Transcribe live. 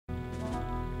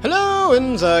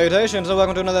and salutations, and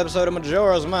welcome to another episode of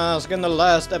Majora's Mask. In the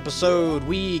last episode,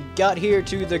 we got here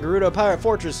to the Gerudo Pirate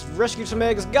Fortress, rescued some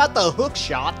eggs, got the hook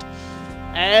shot,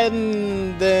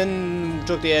 and then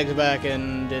took the eggs back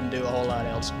and didn't do a whole lot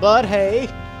else. But hey,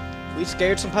 we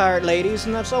scared some pirate ladies,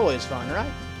 and that's always fun,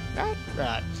 right?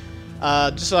 Right.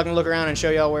 Just so I can look around and show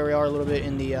y'all where we are a little bit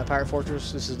in the Pirate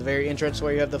Fortress. This is the very entrance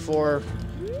where you have the four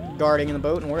guarding in the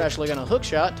boat, and we're actually going to hook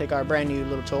shot, take our brand new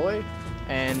little toy,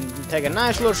 and take a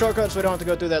nice little shortcut so we don't have to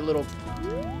go through that little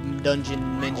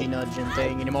dungeon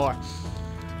thing anymore.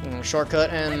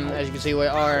 Shortcut, and as you can see, we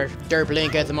are Derp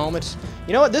Link at the moment.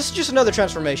 You know what? This is just another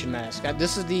transformation mask.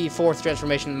 This is the 4th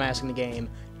transformation mask in the game.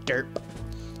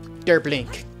 Derp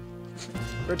Link.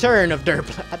 Return of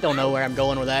Derp. I don't know where I'm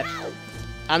going with that.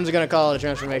 I'm just gonna call it a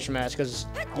transformation mask because,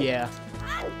 yeah.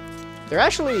 There are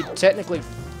actually technically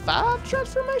 5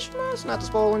 transformation masks, not to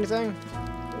spoil anything.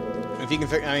 If you can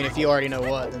figure, I mean, if you already know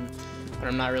what, then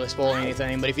I'm not really spoiling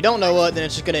anything. But if you don't know what, then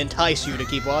it's just gonna entice you to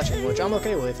keep watching, which I'm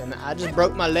okay with. And I just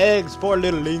broke my legs, poor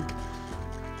little Link.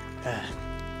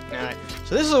 Alright,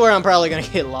 so this is where I'm probably gonna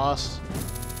get lost.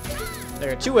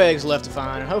 There are 2 eggs left to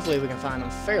find, and hopefully we can find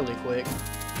them fairly quick.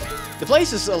 The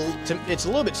place is it's a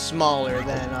little bit smaller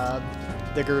than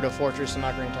the Gerudo Fortress in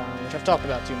Ocarina of Time, which I've talked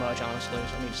about too much, honestly,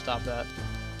 so I need to stop that.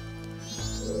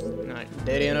 Alright,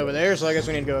 dead end over there, so I guess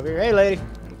we need to go over here. Hey, lady.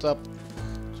 What's up?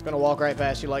 Just gonna walk right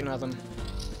past you like nothing.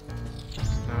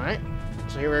 Alright,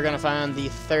 so here we're gonna find the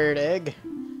 3rd egg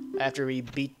after we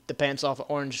beat the pants off an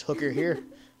orange hooker here.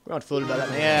 We're not fooled by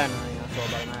that. Yeah, no, you're not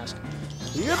fooled by the mask.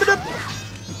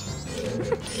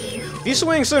 If you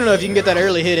swing soon enough, you can get that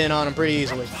early hit in on him pretty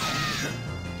easily.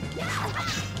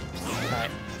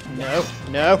 Alright,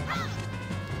 no.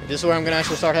 Is this where I'm gonna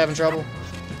actually start having trouble?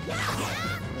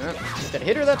 Did I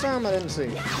hit her that time? I didn't see.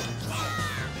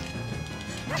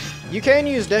 You can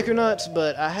use Deku Nuts,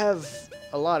 but I have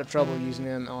a lot of trouble using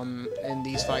them in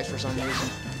these fights for some reason.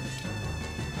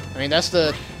 I mean, that's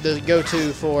the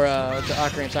go-to for the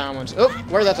Ocarina of Time ones. Oh,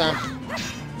 where's that time?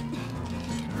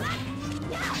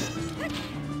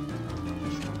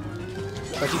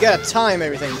 Like, you gotta time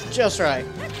everything just right.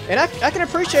 And I can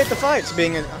appreciate the fights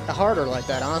being harder like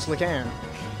that, I honestly can.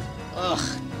 Ugh,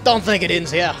 don't think it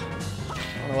ends here. I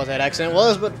don't know what that accent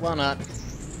was, but why not?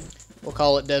 We'll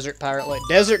call it Desert Pirate Lady.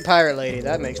 Desert Pirate Lady,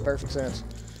 that makes perfect sense.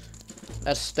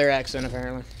 That's their accent,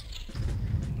 apparently.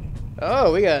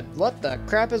 Oh, we got... What the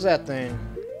crap is that thing?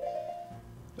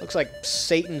 Looks like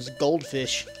Satan's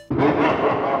goldfish. What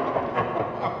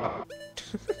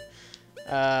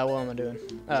am I doing?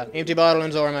 Empty bottle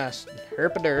and Zora mask.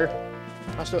 Herpadur.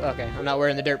 Okay, I'm not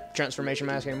wearing the Derp transformation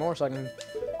mask anymore, so I can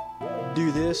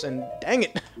do this, and dang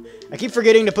it! I keep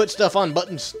forgetting to put stuff on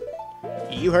buttons.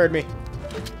 You heard me.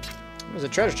 There's a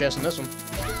treasure chest in this one.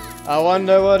 I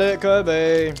wonder what it could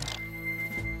be.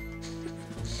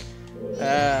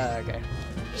 Okay.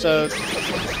 So,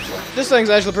 this thing's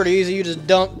actually pretty easy. You just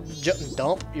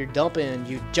you jump in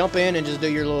and just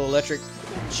do your little electric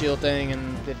shield thing,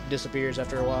 and it disappears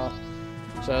after a while.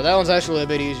 So that one's actually a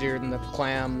bit easier than the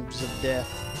clams of death.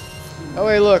 Oh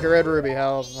hey, look, a red ruby.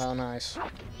 How nice.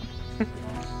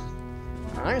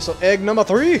 Alright, so egg number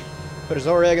 3. Put a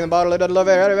Zora egg in the bottle. It love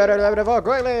it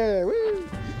greatly. Woo.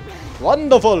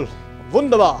 Wonderful.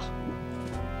 Wunderbar.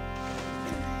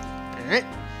 Alright.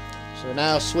 So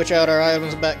now switch out our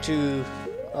items back to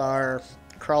our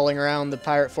crawling around the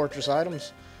Pirate Fortress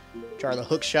items. Which are the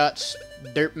hook shots,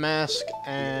 Derp mask,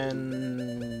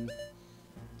 and...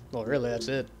 Well, really, that's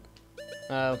it.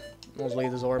 I'll just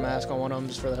leave the Zora mask on one of them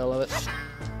just for the hell of it.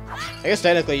 I guess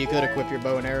technically you could equip your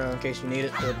bow and arrow in case you need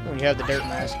it, but when you have the Derp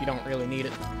mask, you don't really need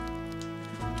it.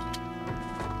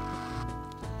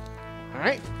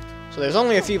 Alright, so there's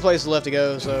only a few places left to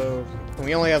go, so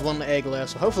we only have 1 egg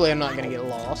left, so hopefully I'm not going to get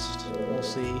lost. We'll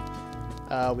see.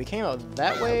 We came out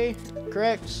that way,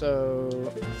 correct? So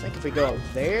I think if we go up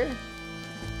there,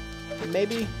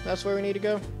 maybe that's where we need to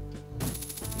go.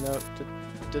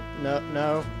 No,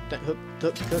 no.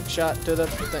 Hook shot to the.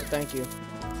 Thank you.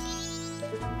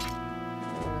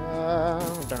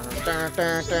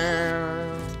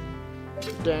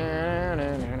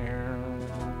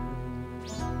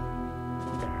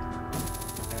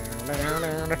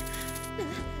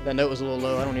 That note was a little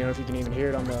low. I don't even know if you can even hear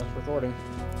it on the recording.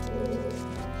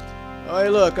 Oh, hey,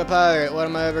 look, a pirate. What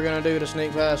am I ever gonna do to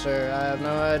sneak past her? I have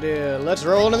no idea. Let's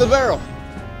roll into the barrel.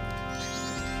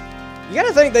 You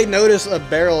gotta think they notice a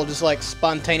barrel just like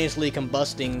spontaneously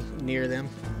combusting near them.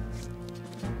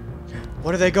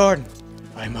 What are they guarding?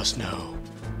 I must know.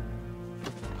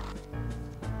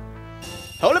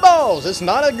 Holy balls! It's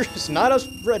not a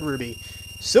red ruby.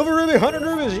 Silver ruby, 100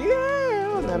 rubies.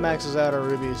 Yeah, and that maxes out our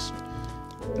rubies.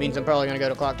 Means I'm probably gonna go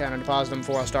to Clock Town and deposit them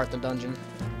before I start the dungeon.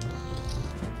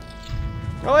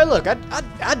 Oh, hey, look,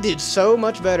 I did so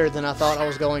much better than I thought I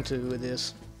was going to with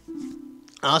this.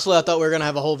 Honestly, I thought we were gonna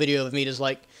have a whole video of me just,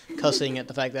 like, cussing at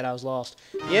the fact that I was lost.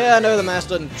 Yeah, I know the mask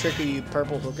doesn't trick you,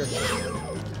 purple hooker.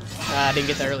 I didn't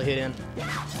get the early hit in.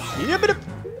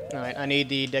 Alright, I need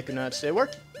the Deku Nuts. It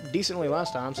worked decently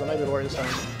last time, so maybe it'll work this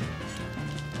time.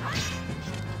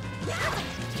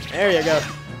 There you go.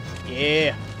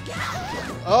 Yeah.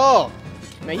 Oh!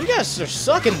 Man, you guys are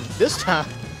sucking this time.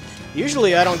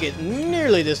 Usually I don't get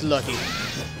nearly this lucky.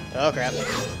 Oh, crap.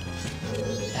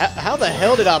 How the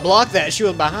hell did I block that? She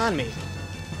was behind me.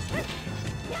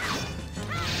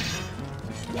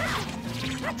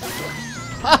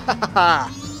 Ha ha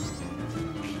ha!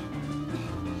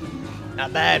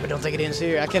 Not bad, but don't think it ends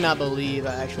here. I cannot believe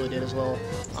I actually did as well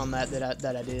on that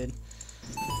I did.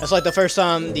 That's like the first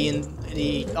time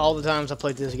all the times I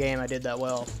played this game I did that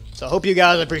well. So I hope you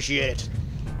guys appreciate it.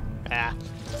 Ah.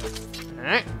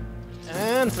 Alright.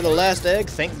 And for the last egg,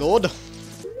 thank God.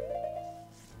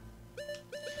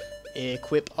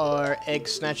 Equip our egg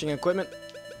snatching equipment.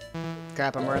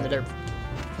 Crap, I'm wearing the dirt.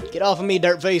 Get off of me,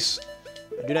 dirt face.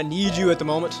 I do not need you at the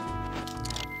moment.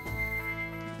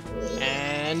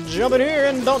 And jump in here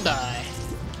and don't die.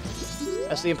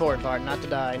 That's the important part, not to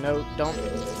die. No, don't.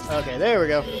 Okay, there we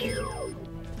go.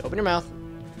 Open your mouth.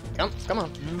 Come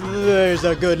on. There's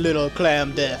a good little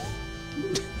clam death.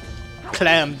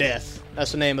 Clam death.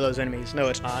 That's the name of those enemies. No,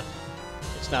 it's not.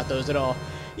 It's not those at all.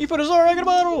 You put a Zora egg in a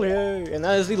bottle! Yay! And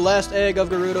that is the last egg of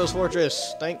Gerudo's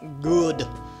fortress. Thank good.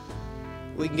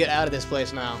 We can get out of this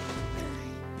place now.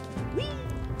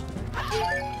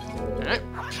 Alright.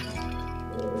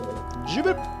 Jib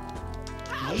it!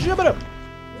 Jib it up!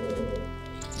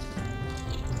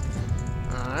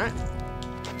 Alright.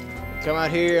 Come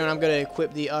out here and I'm going to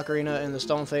equip the ocarina and the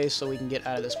stone face so we can get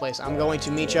out of this place. I'm going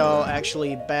to meet y'all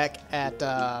actually back at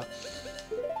the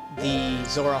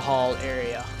Zora Hall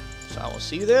area. So I will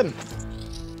see you then.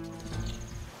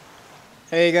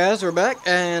 Hey guys, we're back,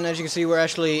 and as you can see, we're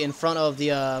actually in front of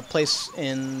the place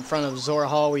in front of Zora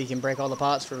Hall where you can break all the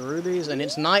pots for rubies, and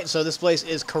it's night, so this place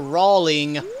is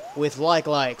crawling with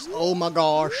likes. Oh my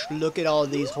gosh, look at all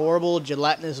of these horrible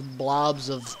gelatinous blobs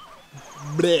of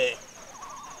bleh.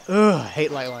 Ugh, I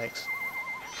hate likes.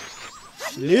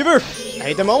 Lever! I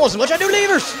hate them almost as much as I do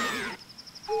levers!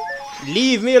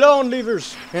 Leave me alone,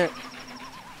 levers!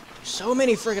 So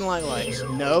many freaking likes.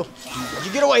 No.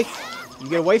 You get away! You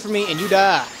get away from me and you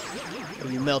die. Or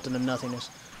you melt into nothingness.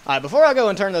 Alright, before I go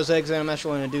and turn those eggs in, I'm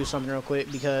actually going to do something real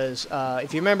quick because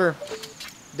if you remember,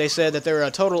 they said that there were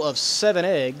a total of 7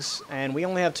 eggs and we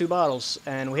only have 2 bottles.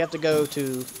 And we have to go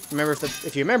to, remember,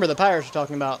 if you remember, the pirates were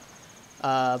talking about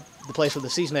the place with the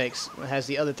sea snakes that has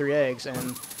the other 3 eggs.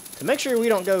 And to make sure we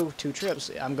don't go 2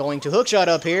 trips, I'm going to hookshot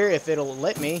up here if it'll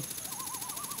let me.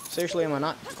 Seriously, am I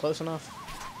not close enough?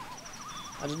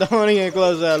 I just don't want to get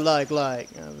close to that like.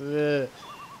 There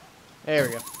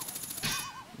we go.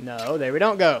 No, there we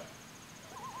don't go.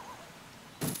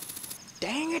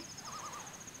 Dang it.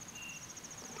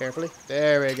 Carefully.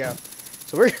 There we go.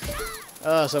 So we're...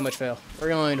 oh, so much fail. We're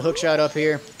going to hookshot up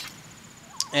here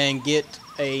and get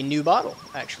a new bottle,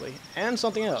 actually. And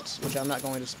something else, which I'm not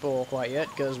going to spoil quite yet,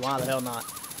 because why the hell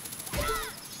not?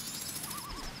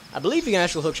 I believe you can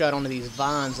actually hookshot onto these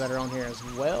vines that are on here as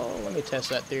well. Let me test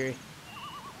that theory.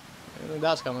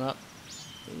 That's coming up.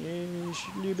 I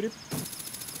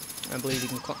believe you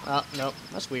can... oh, nope.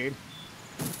 That's weird.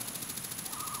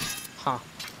 Huh.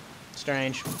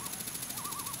 Strange.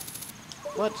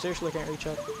 What? Seriously, can't reach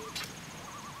up?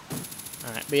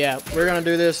 Alright, but yeah, we're going to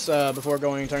do this before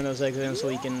going and turn those eggs in so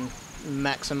we can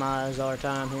maximize our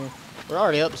time here. We're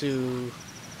already up to,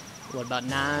 what, about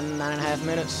 9.5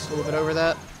 minutes? A little bit over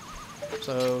that.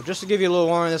 So, just to give you a little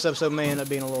warning, this episode may end up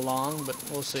being a little long, but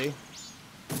we'll see.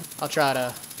 I'll try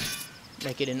to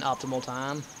make it in optimal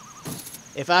time.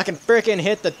 If I can frickin'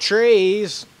 hit the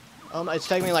trees! It's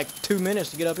taking me like 2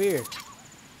 minutes to get up here.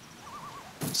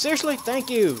 Seriously? Thank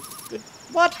you. Good.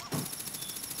 What?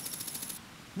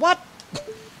 What?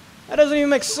 That doesn't even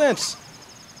make sense.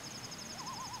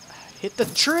 Hit the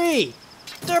tree!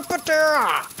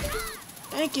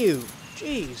 Thank you.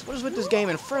 Jeez, what is with this game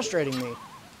and frustrating me?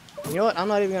 You know what? I'm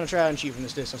not even going to try and shoot from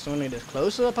this distance. I'm going to get as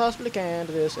close as I possibly can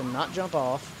to this and not jump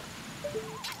off.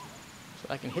 So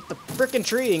I can hit the frickin'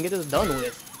 tree and get this done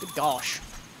with. Good gosh.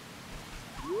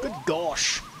 Good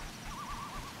gosh.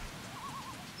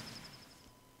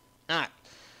 Alright.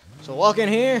 So walk in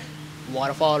here.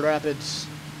 Waterfall Rapids.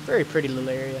 Very pretty little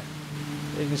area.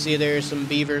 You can see there's some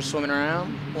beavers swimming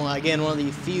around. Well, again, one of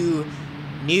the few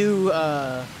new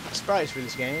sprites for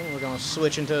this game. We're going to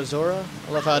switch into Zora.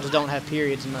 I love how I just don't have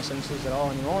periods in my sentences at all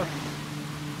anymore.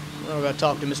 We're going to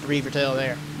talk to Mr. Beavertail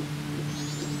there.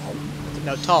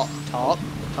 No, talk.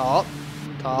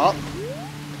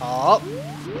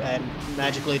 And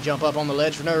magically jump up on the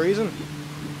ledge for no reason.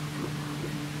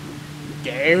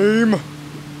 Game!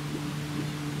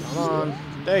 Come on.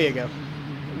 There you go.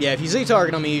 Yeah, if you see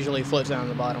target on me, usually flips down to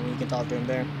the bottom and you can talk to him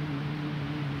there.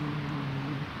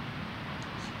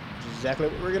 That's exactly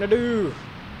what we're gonna do.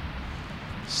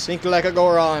 Sink like a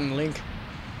Goron, Link.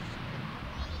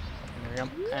 There we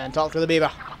go. And talk to the beaver.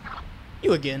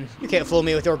 You again. You can't fool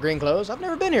me with your green clothes. I've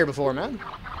never been here before, man.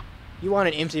 You want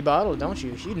an empty bottle, don't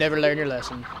you? You'd never learn your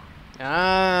lesson.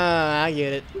 Ah, I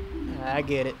get it. I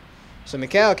get it. So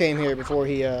Mikau came here before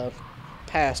he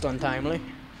passed untimely.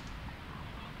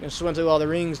 Gonna swim through all the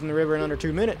rings in the river in under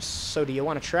 2 minutes. So do you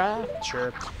want to try?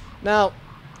 Sure. Now,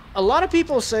 a lot of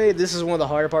people say this is one of the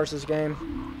harder parts of this game.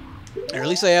 Or at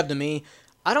least they have to me.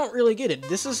 I don't really get it.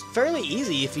 This is fairly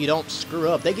easy if you don't screw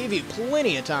up. They give you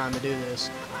plenty of time to do this.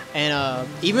 And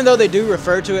even though they do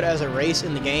refer to it as a race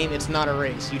in the game, it's not a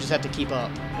race. You just have to keep up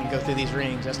and go through these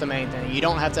rings. That's the main thing. You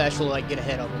don't have to actually like get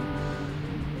ahead of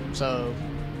them. So,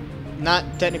 not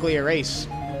technically a race,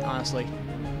 honestly.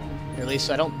 Or at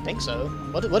least I don't think so.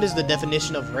 What is the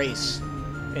definition of race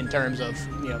in terms of,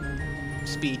 you know,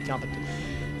 speed competition?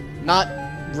 Not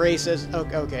race as...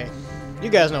 Okay. You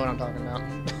guys know what I'm talking about.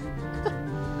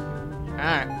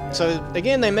 Alright. So,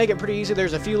 again, they make it pretty easy.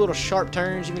 There's a few little sharp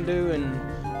turns you can do, and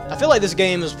I feel like this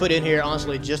game was put in here,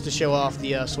 honestly, just to show off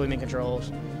the swimming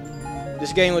controls.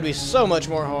 This game would be so much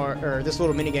more hard, or this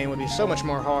little mini game would be so much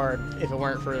more hard if it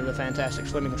weren't for the fantastic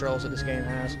swimming controls that this game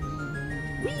has.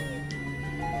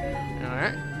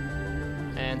 Alright.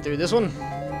 And through this one.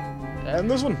 And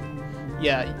this one.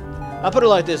 Yeah, I put it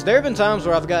like this. There have been times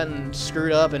where I've gotten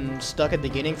screwed up and stuck at the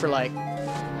beginning for like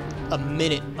a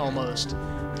minute almost,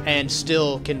 and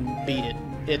still can beat it.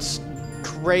 It's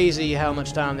crazy how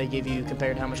much time they give you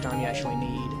compared to how much time you actually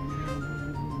need.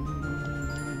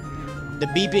 The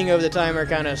beeping over the timer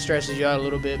kind of stresses you out a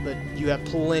little bit, but you have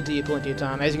plenty of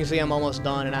time. As you can see, I'm almost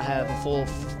done, and I have a full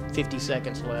 50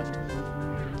 seconds left.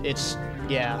 It's,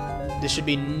 yeah, this should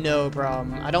be no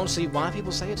problem. I don't see why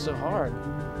people say it's so hard.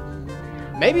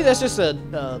 Maybe that's just a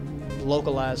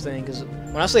localized thing, because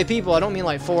when I say people, I don't mean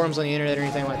like forums on the internet or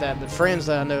anything like that, but friends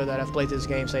that I know that have played this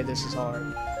game say this is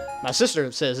hard. My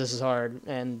sister says this is hard,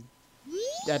 and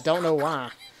I don't know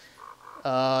why.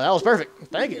 That was perfect.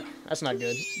 Thank you. That's not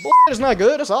good. Boy, it's not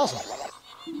good. That's awesome.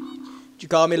 Did you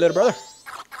call me little brother?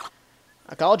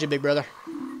 I called you big brother.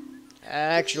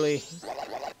 Actually,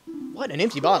 what? An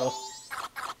empty bottle?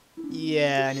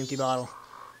 Yeah, an empty bottle.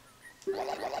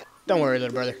 Don't worry,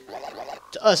 little brother.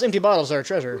 To us, empty bottles are a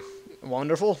treasure.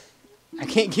 Wonderful. I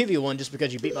can't give you one just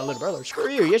because you beat my little brother. Screw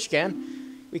you. Yes, you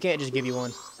can. We can't just give you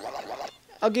one.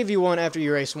 I'll give you one after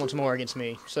you race once more against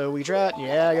me. So we try it?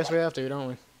 Yeah, I guess we have to, don't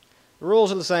we? The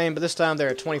rules are the same, but this time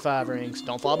there are 25 rings.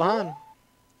 Don't fall behind.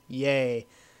 Yay.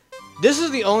 This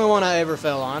is the only one I ever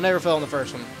fell on. I never fell on the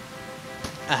first one.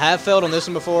 I have failed on this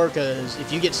one before, because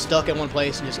if you get stuck in one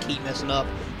place and just keep messing up,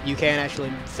 you can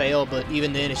actually fail, but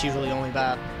even then it's usually only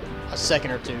about a second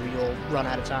or two. You'll run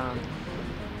out of time.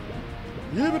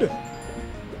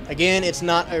 Again, it's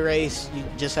not a race. You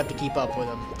just have to keep up with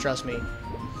them. Trust me.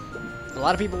 A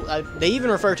lot of people, they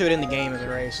even refer to it in the game as a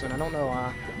race, and I don't know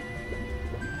why.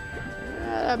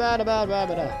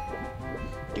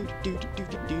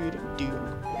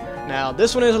 Now,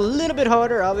 this one is a little bit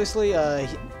harder, obviously.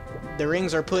 The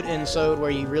rings are put in so where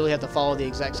you really have to follow the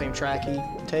exact same track he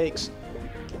takes.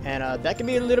 And that can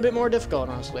be a little bit more difficult,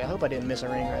 honestly. I hope I didn't miss a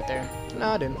ring right there. No,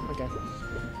 I didn't. Okay.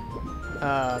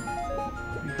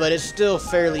 But it's still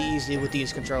fairly easy with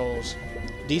these controls.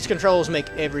 These controls make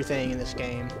everything in this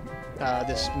game.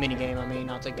 This mini-game, I mean,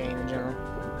 not the game in general.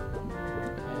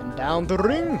 And down the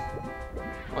ring!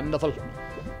 Wonderful.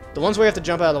 The ones where you have to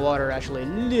jump out of the water are actually a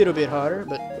little bit harder,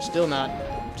 but still not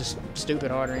just stupid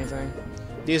hard or anything.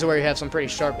 These are where you have some pretty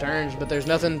sharp turns, but there's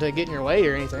nothing to get in your way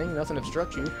or anything. Nothing to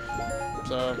obstruct you.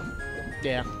 So,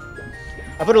 yeah.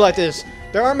 I put it like this.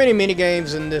 There aren't many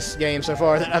mini-games in this game so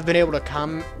far that I've been able to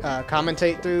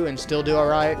commentate through and still do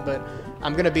alright, but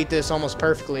I'm going to beat this almost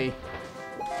perfectly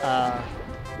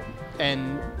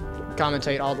and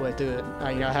commentate all the way through it.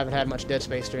 You know, I haven't had much dead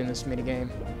space during this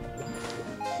mini-game.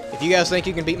 If you guys think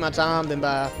you can beat my time, then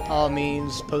by all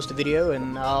means, post a video,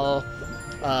 and I'll...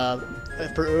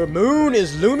 moon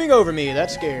is looming over me.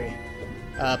 That's scary.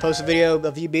 Post a video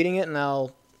of you beating it, and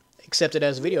I'll accept it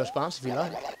as a video response if you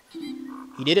like.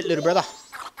 You did it, little brother.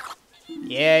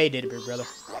 Yeah, you did it, big brother.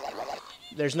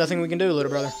 There's nothing we can do,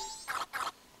 little brother.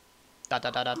 Dot,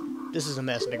 dot, dot, dot. This is a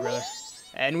mess, big brother.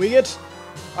 And we get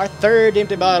our third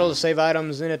empty bottle to save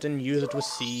items in it and use it with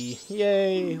C.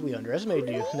 Yay, we underestimated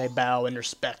you. And they bow in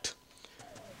respect.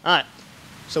 Alright,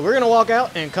 so we're going to walk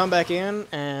out and come back in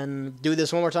and do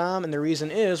this one more time. And the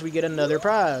reason is we get another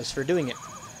prize for doing it.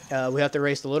 We have to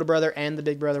race the little brother and the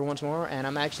big brother once more. And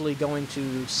I'm actually going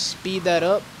to speed that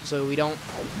up so we don't...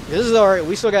 This is alright,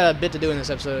 we still got a bit to do in this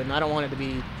episode. And I don't want it to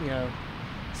be, you know,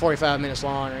 45 minutes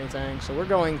long or anything. So we're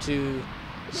going to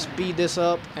speed this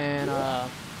up, and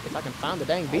if I can find the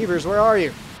dang beavers, where are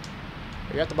you?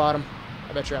 You're at the bottom.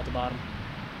 I bet you're at the bottom.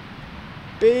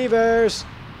 Beavers!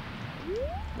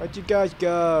 Where'd you guys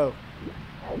go?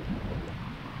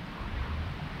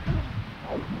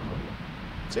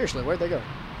 Seriously, where'd they go?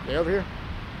 They over here?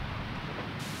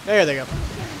 There they go.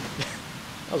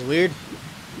 That was weird.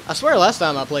 I swear last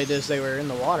time I played this, they were in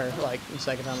the water, like the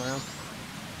second time around.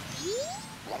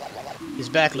 He's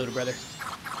back, little brother.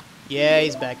 Yeah,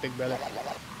 he's back, big brother.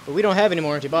 But we don't have any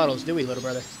more empty bottles, do we, little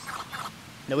brother?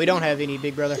 No, we don't have any,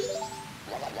 big brother.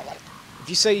 If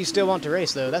you say you still want to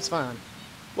race, though, that's fine.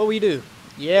 What will you do?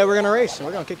 Yeah, we're going to race, and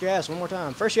we're going to kick your ass one more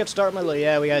time. First, you have to start my little...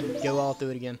 Yeah, we got to go all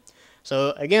through it again.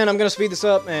 So, again, I'm going to speed this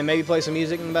up and maybe play some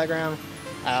music in the background.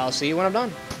 I'll see you when I'm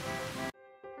done.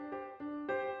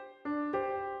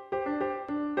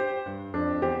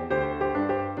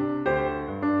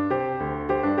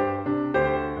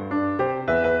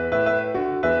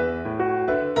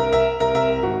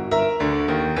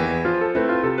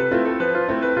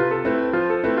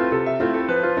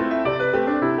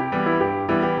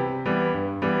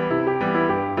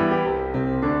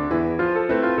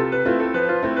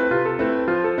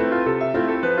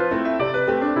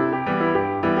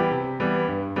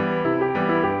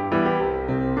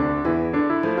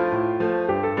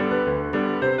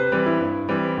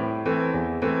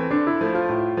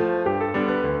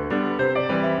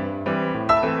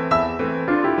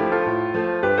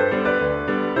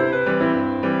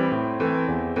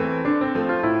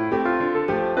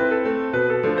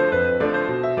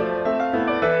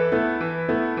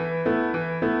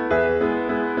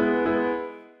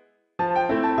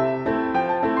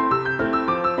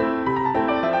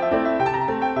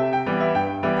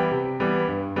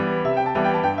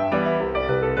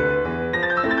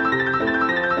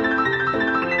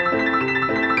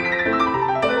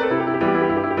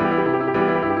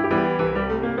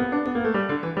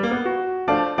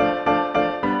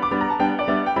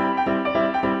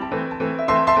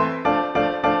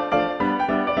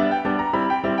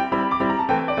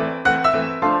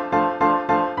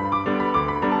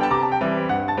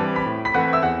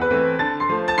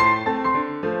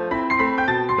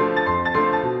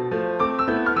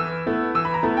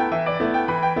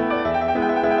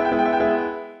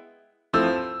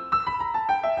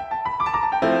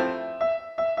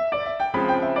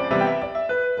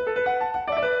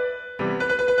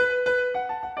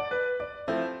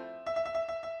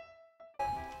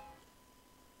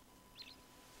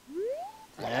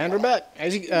 And we're back.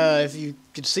 As you, if you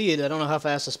could see it, I don't know how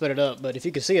fast I sped it up, but if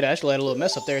you could see it, I actually had a little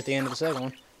mess up there at the end of the second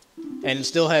one. And it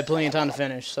still had plenty of time to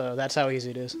finish, so that's how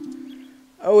easy it is.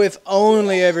 Oh, if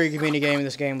only every community game in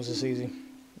this game was this easy.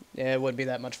 Yeah, it wouldn't be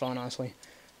that much fun, honestly.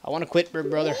 I want to quit,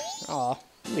 brother. Aw,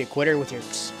 you be a quitter with your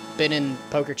spinning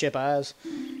poker chip eyes.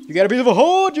 You got a piece of a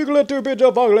heart, you can let two bits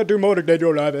up, I can let two more to dead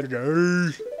your life in a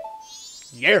day.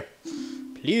 Yeah.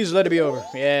 Please let it be over.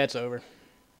 Yeah, it's over.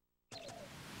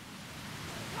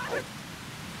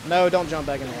 No, don't jump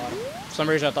back in the water. For some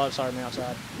reason I thought it started me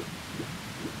outside.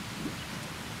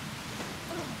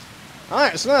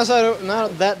 Alright, so now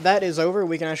that that is over,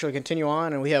 we can actually continue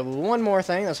on, and we have one more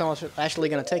thing that's actually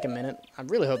going to take a minute. I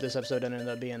really hope this episode doesn't end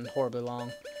up being horribly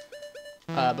long.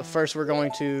 But first we're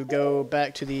going to go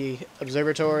back to the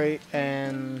observatory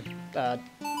and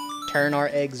turn our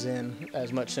eggs in,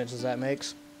 as much sense as that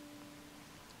makes.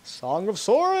 Song of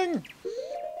Soaring!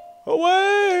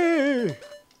 Away!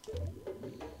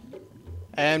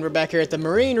 And we're back here at the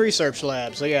Marine Research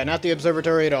Lab. So yeah, not the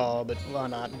observatory at all, but why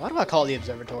not? Why do I call it the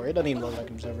observatory? It doesn't even look like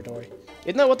an observatory.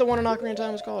 Isn't that what the one in Ocarina of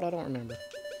Time is called? I don't remember.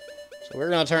 So we're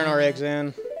going to turn our eggs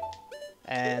in,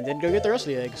 and then go get the rest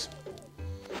of the eggs.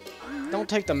 Don't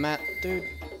take the map, dude.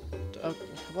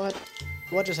 What?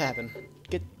 What just happened?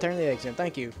 Turn the eggs in.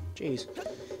 Thank you. Jeez.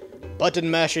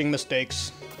 Button mashing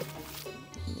mistakes.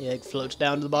 The egg floats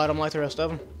down to the bottom like the rest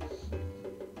of them.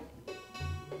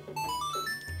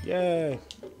 Yay.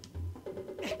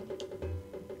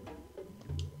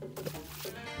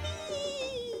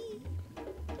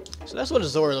 So that's what a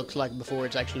Zora looks like before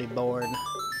it's actually born.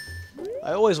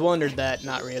 I always wondered that,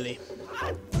 not really.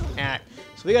 Alright,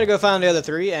 So we gotta go find the other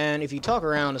 3, and if you talk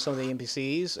around to some of the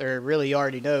NPCs, or really you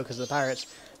already know because of the pirates,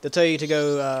 they'll tell you to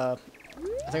go,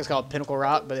 I think it's called Pinnacle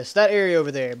Rock, but it's that area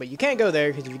over there. But you can't go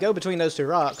there because if you go between those 2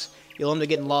 rocks, you'll end up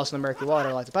getting lost in the murky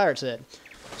water like the pirate said.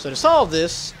 So to solve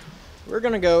this, we're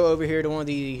gonna go over here to one of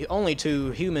the only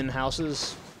 2 human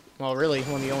houses. Well, really,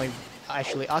 one of the only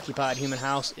actually occupied human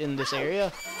house in this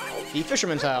area. The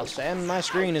fisherman's house. And my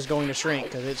screen is going to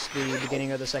shrink because it's the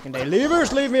beginning of the 2nd day.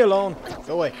 Leavers, leave me alone.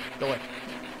 Go away. Go away.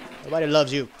 Nobody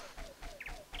loves you.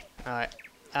 Alright.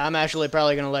 I'm actually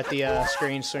probably going to let the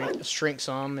screen shrink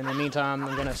some. In the meantime,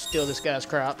 I'm going to steal this guy's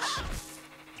crops.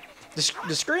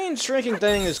 The screen shrinking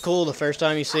thing is cool the first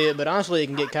time you see it, but honestly it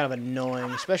can get kind of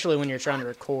annoying, especially when you're trying to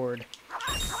record.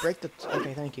 Break the...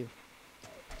 Okay, thank you.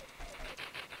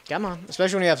 Come on.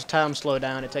 Especially when you have time slow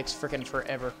down, it takes freaking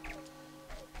forever.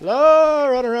 La,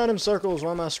 run around in circles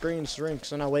while my screen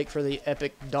shrinks, and I wait for the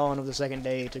epic dawn of the 2nd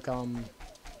day to come.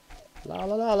 La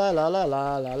la la la la la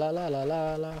la la la la la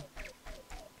la la.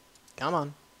 Come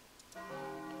on.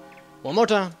 One more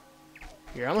time.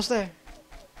 You're almost there.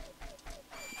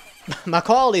 My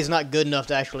quality is not good enough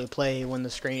to actually play when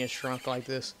the screen is shrunk like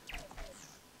this.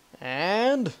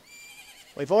 And...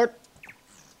 wait for it.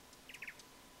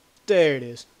 There it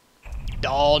is.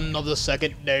 Dawn of the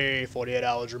 2nd day. 48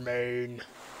 hours remain.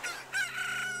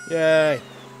 Yay.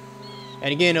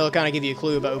 And again, it'll kind of give you a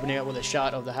clue about opening up with a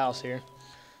shot of the house here.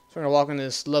 So we're going to walk in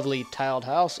this lovely tiled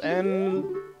house and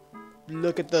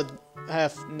look at the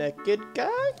half-naked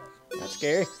guy. That's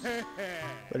scary.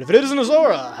 But if it isn't a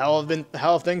Zora, how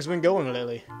have things been going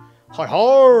lately? Hi,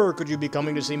 could you be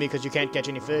coming to see me because you can't catch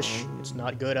any fish? It's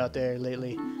not good out there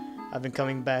lately. I've been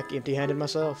coming back empty-handed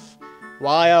myself.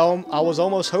 Why, I was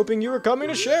almost hoping you were coming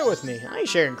to share with me. I ain't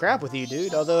sharing crap with you,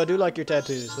 dude, although I do like your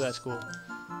tattoos, so that's cool.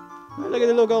 Look at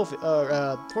the little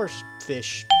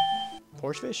horsefish.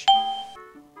 Horsefish?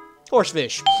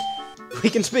 Horsefish. We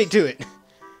can speak to it.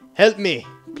 Help me.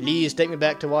 Please take me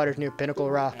back to waters near Pinnacle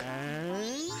Rock.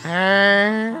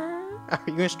 Are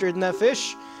you interested in that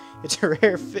fish? It's a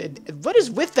rare fish. What is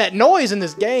with that noise in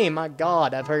this game? My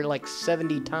god, I've heard it like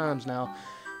 70 times now.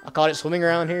 I caught it swimming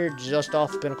around here just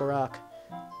off Pinnacle Rock.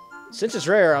 Since it's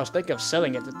rare, I was thinking of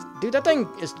selling it. Dude, that thing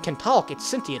can talk. It's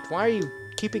sentient. Why are you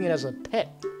keeping it as a pet?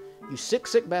 You sick,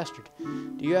 sick bastard.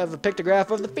 Do you have a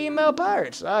pictograph of the female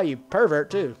pirates? Ah, you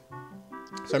pervert, too.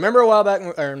 So remember a while back,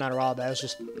 or not a while back, it was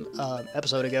just an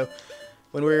episode ago,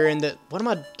 when we were in the... What am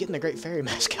I getting the Great Fairy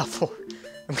Mask out for?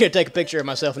 I'm going to take a picture of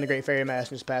myself in the Great Fairy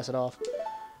Mask and just pass it off.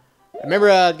 Remember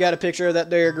I got a picture of that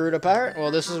there Gerudo pirate?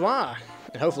 Well, this is why.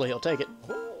 And hopefully he'll take it.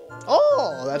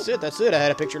 Oh, that's it, that's it. I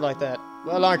had a picture like that.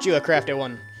 Well, aren't you a crafty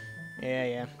one?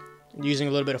 Yeah. Using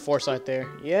a little bit of foresight there.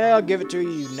 Yeah, I'll give it to you,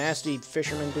 you nasty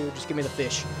fisherman dude. Just give me the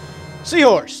fish.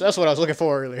 Seahorse! That's what I was looking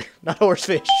for earlier. Not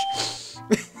horsefish.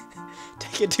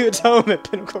 Take it to its home at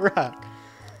Pinnacle Rock.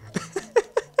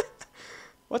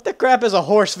 What the crap is a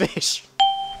horsefish?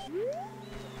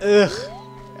 Ugh.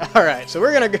 Alright, so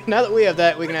we're gonna go, now that we have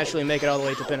that, we can actually make it all the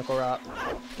way to Pinnacle Rock.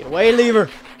 Get away,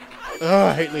 lever! Ugh,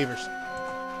 I hate levers.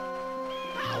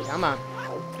 Come on.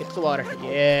 Get to the water.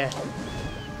 Yeah.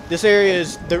 This area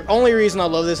is... The only reason I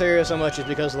love this area so much is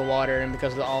because of the water and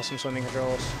because of the awesome swimming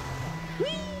controls.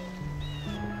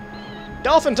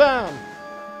 Dolphin time!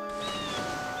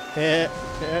 Okay.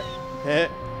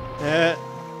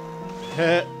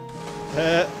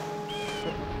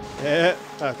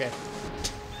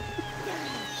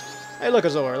 Hey, look,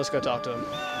 Zora. Let's go talk to him.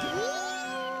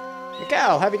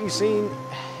 Mikau,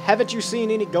 haven't you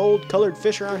seen any gold-colored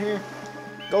fish around here?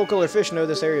 Gold-colored fish know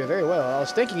this area very well. I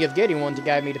was thinking of getting one to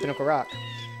guide me to Pinnacle Rock.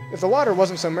 If the water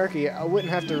wasn't so murky, I wouldn't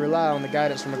have to rely on the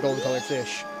guidance from a gold-colored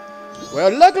fish.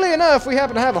 Well, luckily enough, we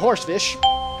happen to have a horsefish.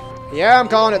 Yeah, I'm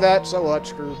calling it that. So what?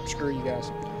 Screw you guys.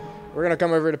 We're gonna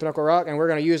come over to Pinnacle Rock, and we're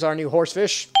gonna use our new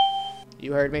horsefish.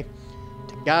 You heard me.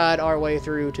 To guide our way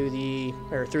through to the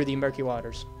through the murky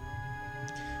waters.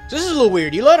 So this is a little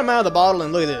weird. You let him out of the bottle,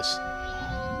 and look at this.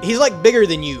 He's like bigger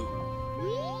than you.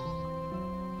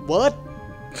 What?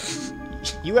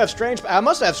 You have strange... I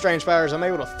must have strange powers. I'm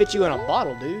able to fit you in a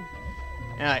bottle, dude.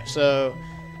 Alright, so...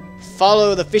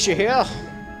 Follow the fisher here.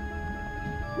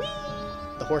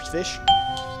 The horsefish.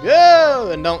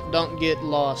 Go! And don't get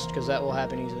lost, because that will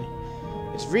happen easily.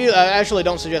 It's real. I actually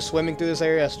don't suggest swimming through this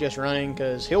area. I suggest running,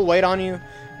 because he'll wait on you,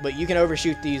 but you can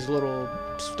overshoot these little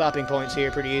stopping points here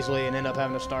pretty easily and end up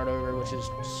having to start over, which is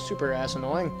super ass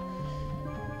annoying.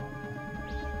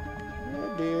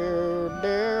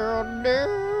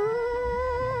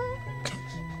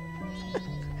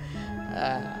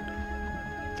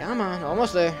 Come on,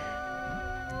 almost there.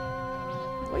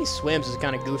 The way he swims is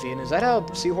kind of goofy, and is that how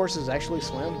seahorses actually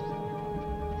swim?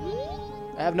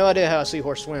 I have no idea how a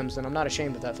seahorse swims, and I'm not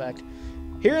ashamed of that fact.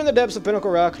 Here in the depths of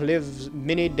Pinnacle Rock live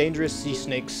many dangerous sea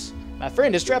snakes. My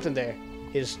friend is trapped in there.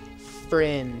 His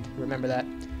friend. Remember that.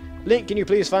 Link, can you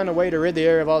please find a way to rid the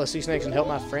area of all the sea snakes and help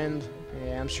my friend?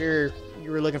 Yeah, I'm sure you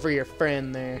were looking for your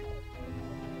friend there.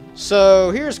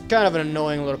 So, here's kind of an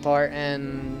annoying little part,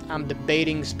 and I'm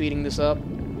debating speeding this up.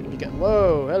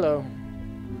 Whoa, hello.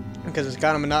 Because it's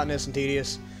kind of monotonous and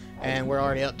tedious, and we're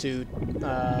already up to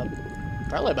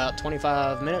probably about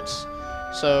 25 minutes.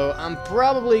 So, I'm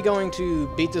probably going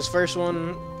to beat this first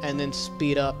one, and then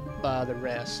speed up the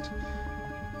rest.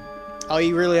 All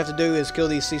you really have to do is kill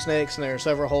these sea snakes, and there are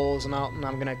several holes, and I'm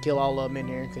going to kill all of them in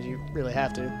here, because you really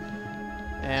have to.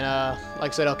 And,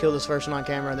 like I said, I'll kill this first one on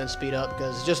camera and then speed up,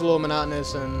 because it's just a little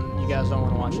monotonous, and you guys don't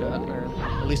want to watch that,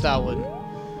 or at least I wouldn't.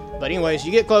 But anyways,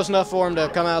 you get close enough for him to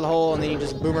come out of the hole, and then you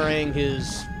just boomerang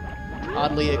his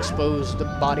oddly exposed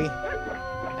body.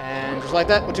 And just like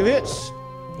that, with 2 hits,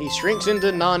 he shrinks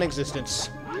into non-existence.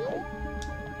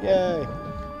 Yay.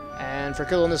 And for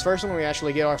killing this first one, we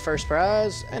actually get our first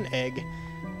prize, an egg.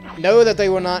 Know that they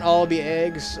will not all be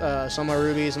eggs, some are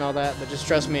rubies and all that, but just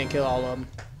trust me and kill all of them.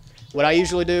 What I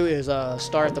usually do is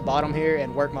start at the bottom here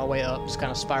and work my way up, just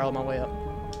kind of spiral my way up.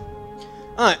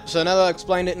 Alright, so now that I've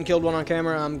explained it and killed one on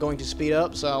camera, I'm going to speed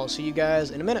up, so I'll see you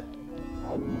guys in a minute.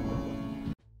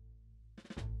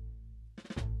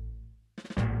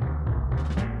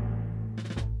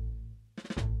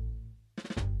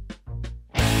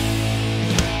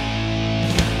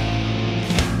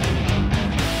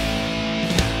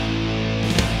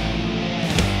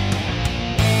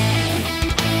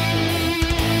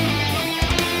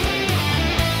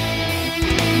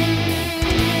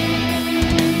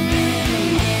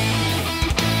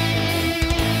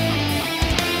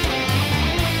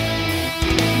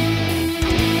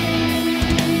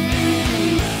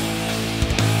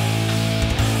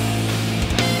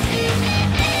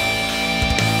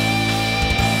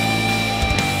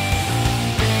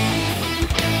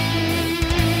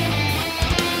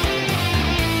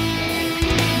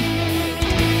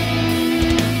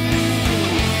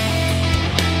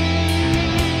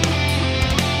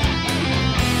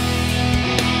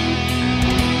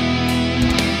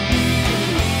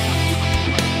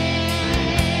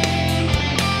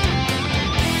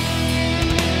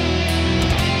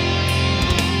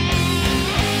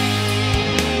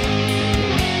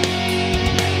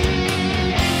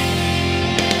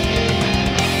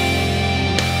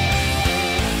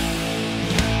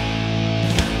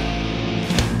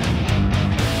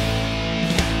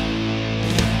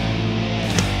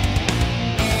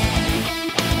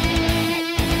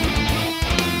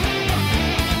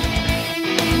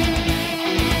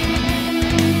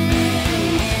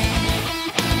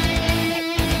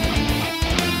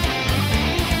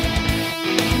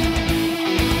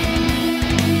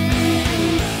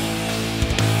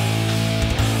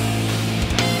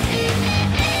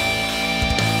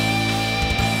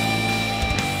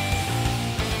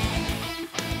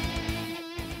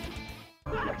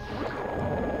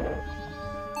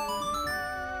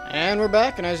 And we're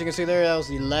back, and as you can see there, that was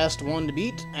the last one to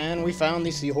beat, and we found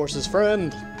the seahorse's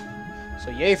friend.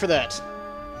 So yay for that.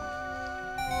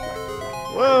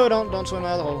 Whoa, don't swim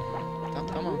out of the hole.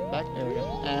 Come on, back. There we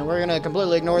go. And we're gonna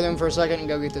completely ignore them for a second and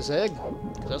go get this egg,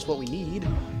 because that's what we need.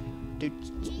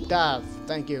 Dude, dive.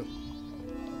 Thank you.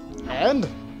 And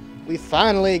we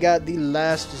finally got the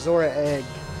last Zora egg.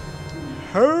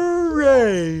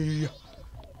 Hooray!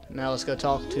 Now let's go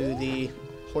talk to the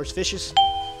HorseFishes.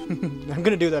 I'm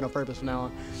gonna do that on purpose from now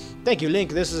on. Thank you,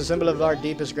 Link. This is a symbol of our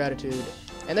deepest gratitude.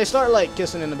 And they start, like,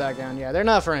 kissing in the background. Yeah, they're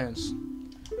not friends.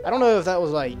 I don't know if that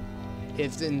was, like,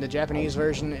 if in the Japanese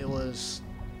version it was,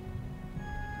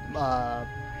 they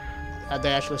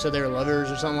actually said they were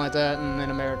lovers or something like that, and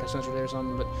in America censored it or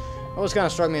something, but it always kind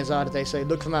of struck me as odd that they say,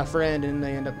 look for my friend, and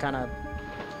they end up kind of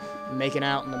making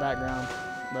out in the background.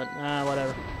 But,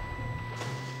 whatever.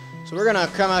 So we're gonna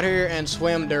come out here and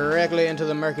swim directly into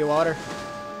the murky water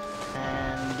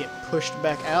and get pushed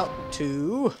back out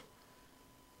to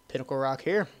Pinnacle Rock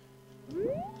here.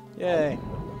 Yay.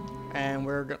 And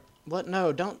we're gonna... What?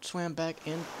 No, don't swim back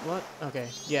in. What? Okay.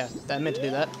 Yeah, I meant to do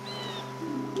that.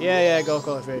 Yeah, go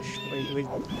color fish.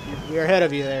 We're ahead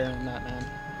of you there on that,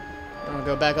 man. I'm gonna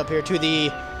go back up here to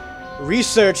the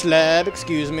research lab.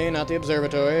 Excuse me, not the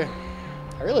observatory.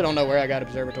 I really don't know where I got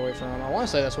observatory from. I want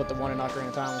to say that's what the one in Ocarina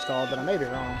of Time was called, but I may be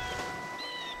wrong.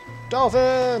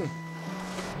 Dolphin!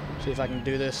 See if I can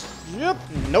do this. Yep.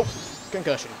 Nope.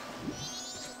 Concussion.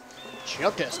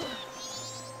 Chuck tester.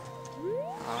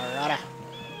 Alrighty.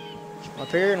 Up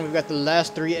here, and we've got the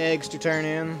last 3 eggs to turn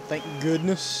in. Thank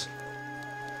goodness.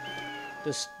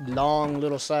 this long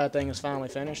little side thing is finally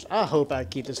finished. I hope I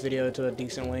keep this video to a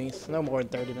decent length. No more than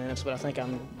 30 minutes, but I think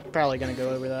I'm probably going to go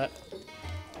over that.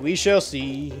 We shall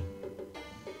see.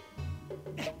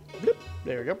 Bloop.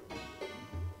 There we go.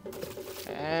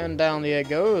 And down the egg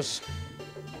goes.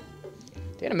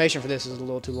 The animation for this is a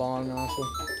little too long, honestly.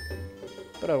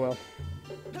 But oh well.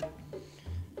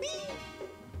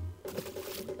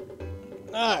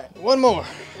 Alright, one more.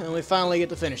 And we finally get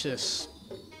to finish this.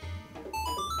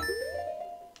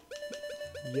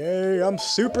 Yay, I'm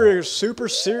super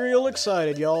serial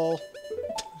excited, y'all.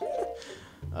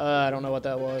 I don't know what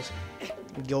that was.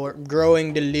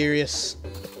 Growing delirious.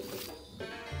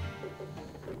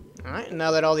 Alright,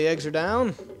 now that all the eggs are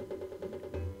down.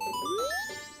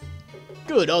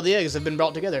 Good, all the eggs have been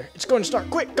brought together. It's going to start.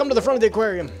 Quick, come to the front of the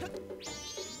aquarium.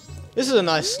 This is a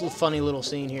nice, funny little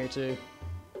scene here, too.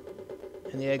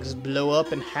 And the eggs blow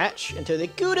up and hatch into the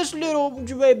cutest little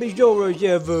baby Zoras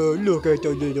ever. Look at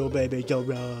the little baby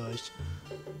Zoras.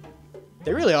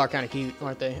 They really are kind of cute,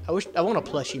 aren't they? I want a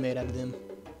plushie made out of them.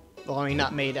 Well, I mean,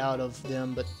 not made out of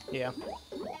them, but yeah.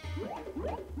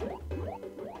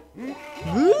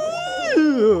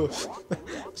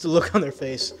 It's the look on their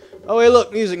face. Oh, hey,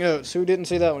 look, music notes. Who didn't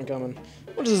see that one coming?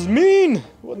 What does this mean?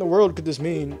 What in the world could this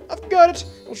mean? I've got it.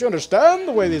 Don't you understand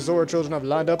the way these Zora children have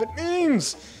lined up? It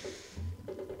means...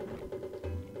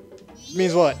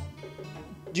 Means what?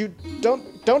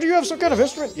 Don't you have some kind of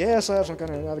instrument? Yes, I have some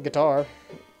kind of... I have a guitar.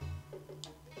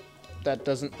 That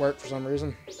doesn't work for some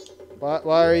reason. Why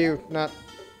are you not...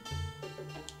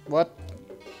 What?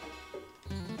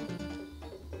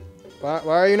 Why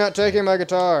are you not taking my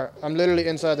guitar? I'm literally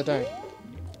inside the tank.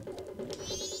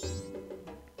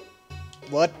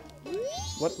 What?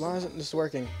 What? Why isn't this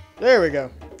working? There we go.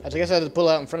 I guess I had to pull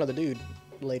out in front of the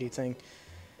lady thing.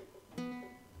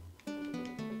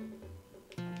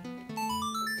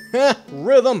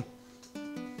 Rhythm!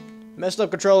 Messed up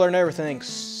controller and everything.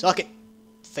 Suck it.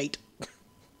 Fate.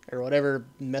 Or whatever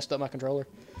messed up my controller.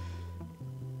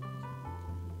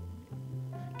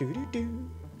 Doo-doo-doo.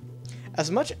 As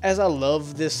much as I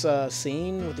love this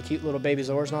scene with the cute little baby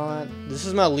Zoras and all that, this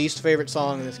is my least favorite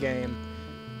song in this game.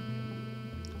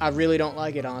 I really don't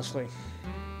like it, honestly.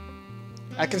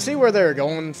 I can see where they're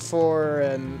going for,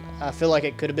 and I feel like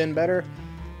it could have been better,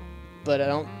 but I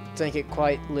don't think it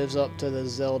quite lives up to the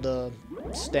Zelda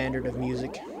standard of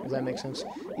music, if that makes sense.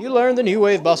 You learn the new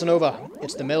wave bossa nova.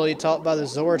 It's the melody taught by the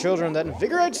Zora children that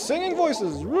invigorates singing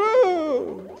voices.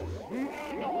 Whoa!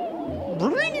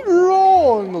 Bring it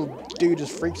on! The dude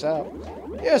just freaks out.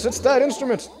 Yes, it's that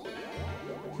instrument.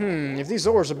 If these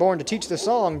Zoras are born to teach this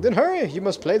song, then hurry! You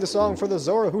must play the song for the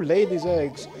Zora who laid these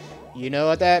eggs. You know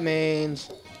what that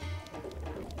means.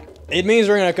 It means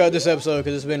we're going to cut this episode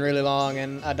because it's been really long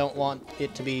and I don't want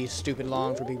it to be stupid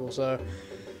long for people, so...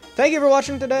 Thank you for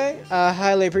watching today. I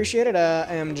highly appreciate it.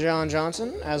 I am John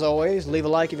Johnson. As always, leave a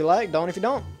like if you like, don't if you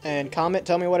don't. And comment,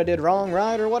 tell me what I did wrong,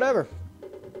 right, or whatever.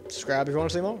 Subscribe if you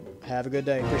want to see more. Have a good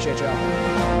day. Appreciate y'all.